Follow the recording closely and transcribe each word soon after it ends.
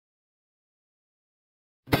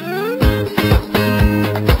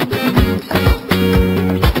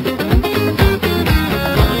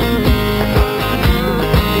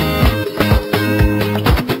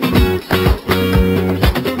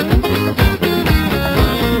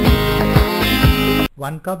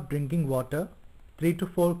1 cup drinking water, 3 to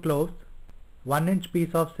 4 cloves, 1 inch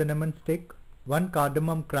piece of cinnamon stick, 1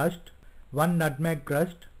 cardamom crushed, 1 nutmeg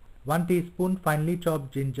crushed, 1 teaspoon finely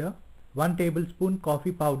chopped ginger, 1 tablespoon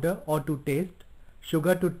coffee powder or to taste,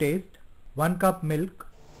 sugar to taste, 1 cup milk.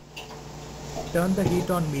 Turn the heat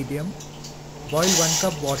on medium. Boil 1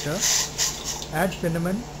 cup water. Add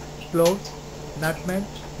cinnamon, cloves, nutmeg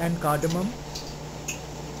and cardamom.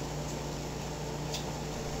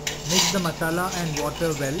 Mix the masala and water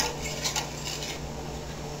well.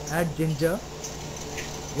 Add ginger.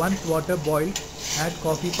 Once water boils, add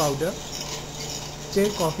coffee powder. Stir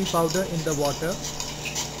coffee powder in the water.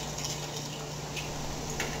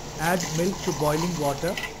 Add milk to boiling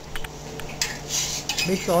water.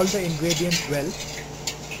 Mix all the ingredients well.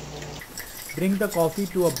 Bring the coffee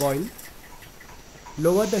to a boil.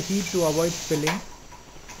 Lower the heat to avoid spilling.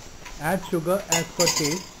 Add sugar as per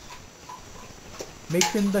taste.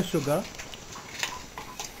 Mix in the sugar.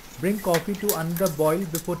 Bring coffee to under boil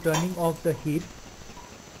before turning off the heat.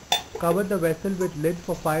 Cover the vessel with lid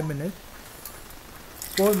for 5 minutes.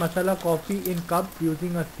 Pour masala coffee in cups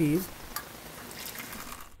using a sieve.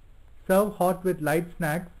 Serve hot with light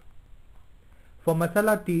snacks. For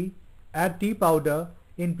masala tea, add tea powder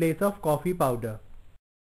in place of coffee powder.